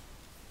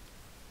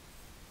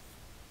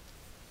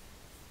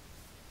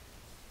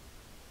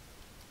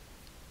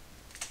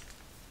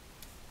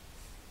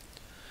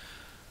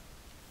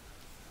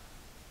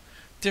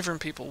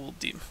 Different people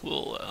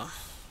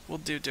will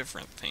do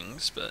different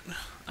things, but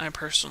I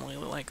personally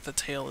like the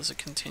tail as a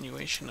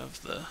continuation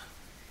of the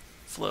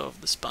flow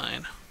of the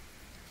spine.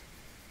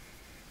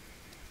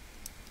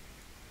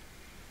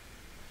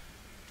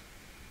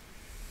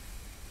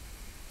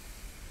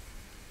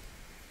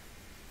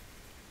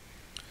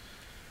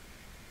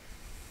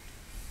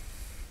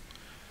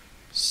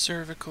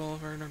 Cervical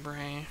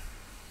vertebrae.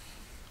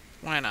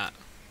 Why not?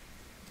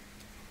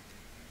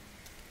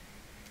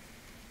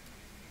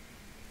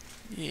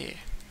 Yeah.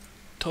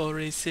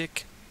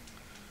 Thoracic.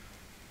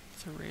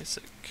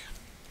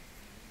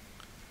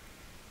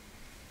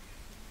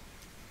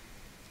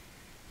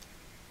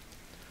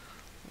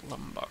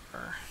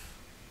 Lumbar.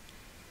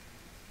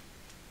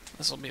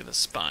 This will be the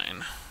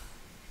spine.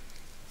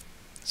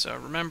 So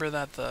remember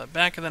that the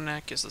back of the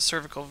neck is the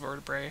cervical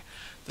vertebrae,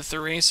 the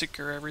thoracic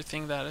are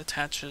everything that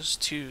attaches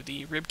to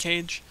the rib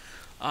cage,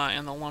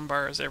 and the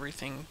lumbar is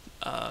everything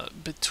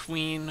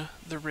between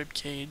the rib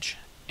cage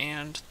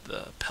and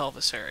the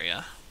pelvis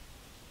area.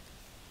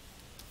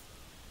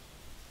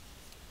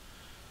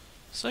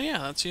 So yeah,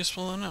 that's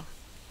useful to know.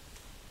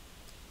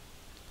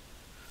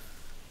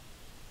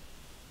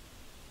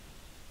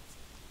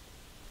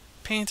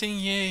 Painting,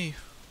 yay!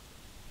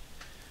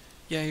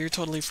 Yeah, you're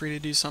totally free to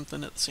do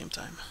something at the same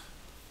time.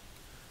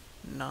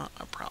 Not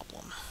a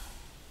problem.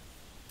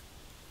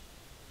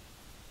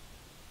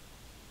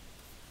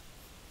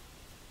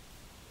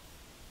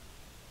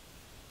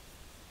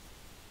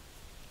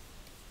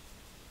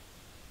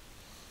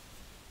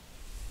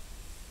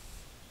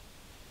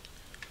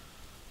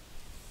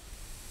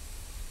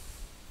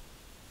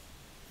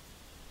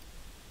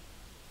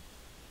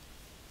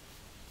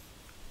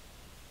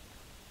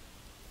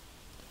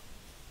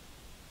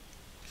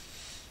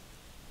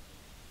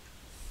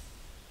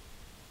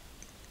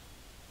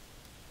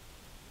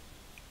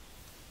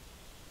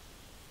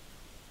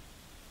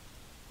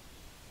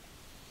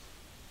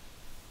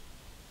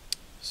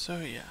 So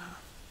yeah,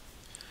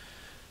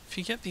 if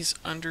you get these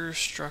under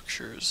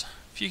structures,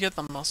 if you get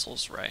the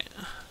muscles right,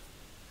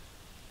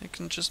 it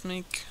can just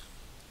make,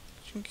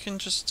 you can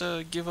just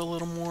give a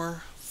little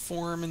more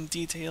form and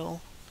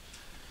detail.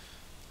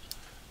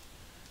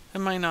 It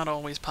might not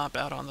always pop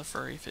out on the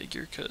furry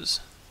figure because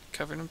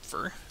covered in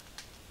fur.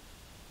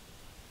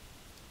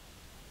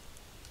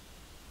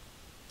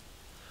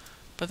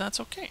 But that's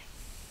okay.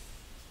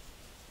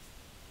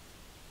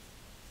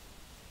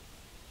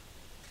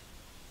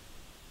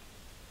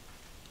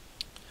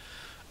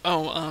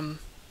 Oh,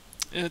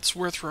 it's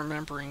worth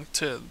remembering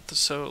to,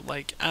 so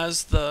like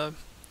as the,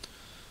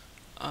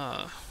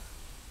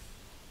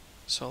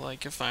 so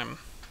like if I'm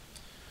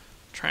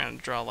trying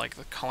to draw like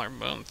the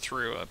collarbone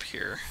through up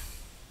here,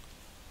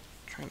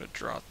 trying to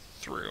draw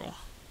through,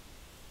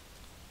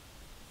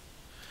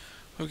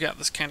 we've got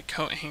this kind of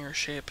coat hanger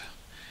shape,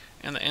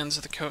 and the ends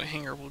of the coat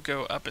hanger will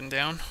go up and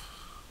down.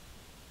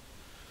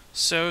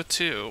 So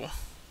too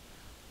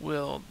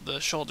will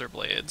the shoulder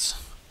blades.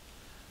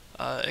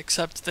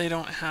 Except they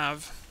don't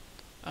have,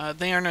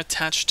 they aren't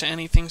attached to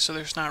anything, so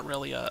there's not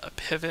really a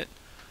pivot.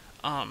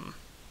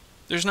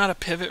 There's not a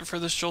pivot for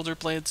the shoulder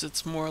blades,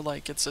 it's more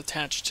like it's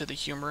attached to the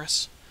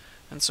humerus,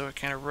 and so it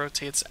kind of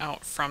rotates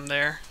out from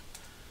there.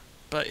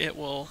 But it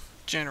will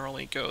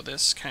generally go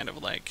this kind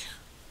of like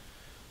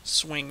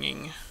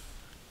swinging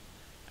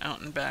out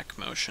and back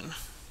motion.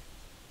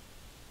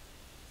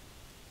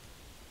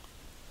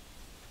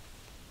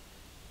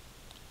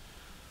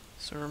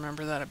 So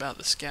remember that about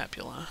the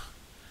scapula.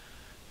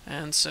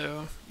 And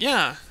so,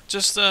 yeah,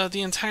 just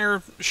the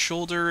entire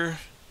shoulder,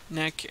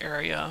 neck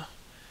area,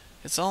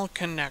 it's all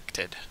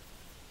connected.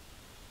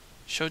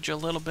 Showed you a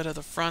little bit of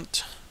the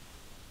front.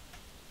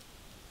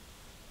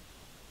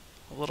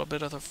 A little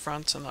bit of the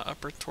front and the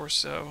upper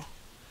torso.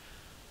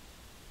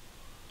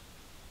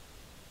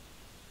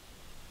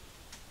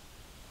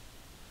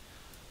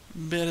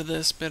 Bit of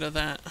this, bit of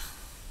that.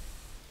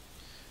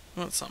 I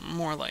want something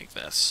more like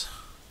this.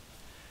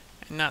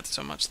 And not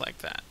so much like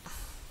that.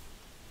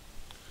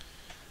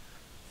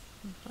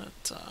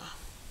 But,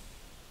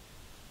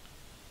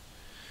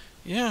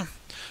 yeah.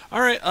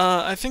 Alright,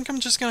 I think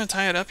I'm just going to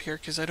tie it up here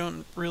because I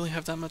don't really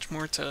have that much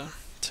more to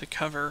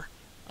cover.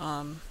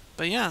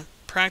 But yeah,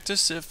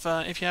 practice. If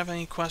you have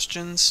any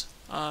questions,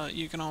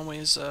 you can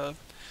always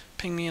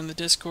ping me in the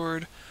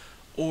Discord,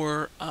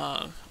 or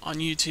on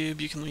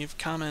YouTube you can leave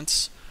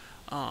comments.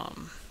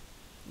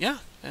 Yeah,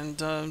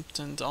 and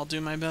I'll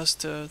do my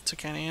best to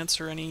kind of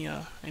answer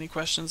any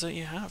questions that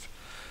you have.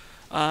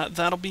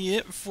 That'll be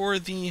it for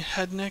the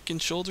head, neck,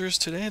 and shoulders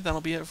today. That'll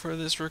be it for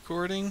this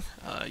recording.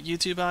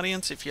 YouTube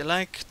audience, if you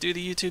like, do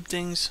the YouTube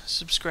things,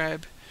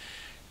 subscribe,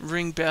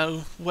 ring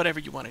bell, whatever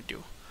you want to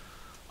do.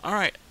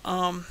 Alright,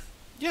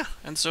 yeah,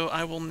 and so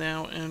I will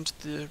now end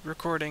the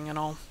recording, and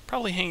I'll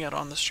probably hang out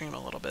on the stream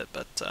a little bit,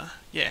 but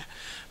yeah.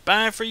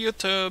 Bye for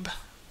YouTube!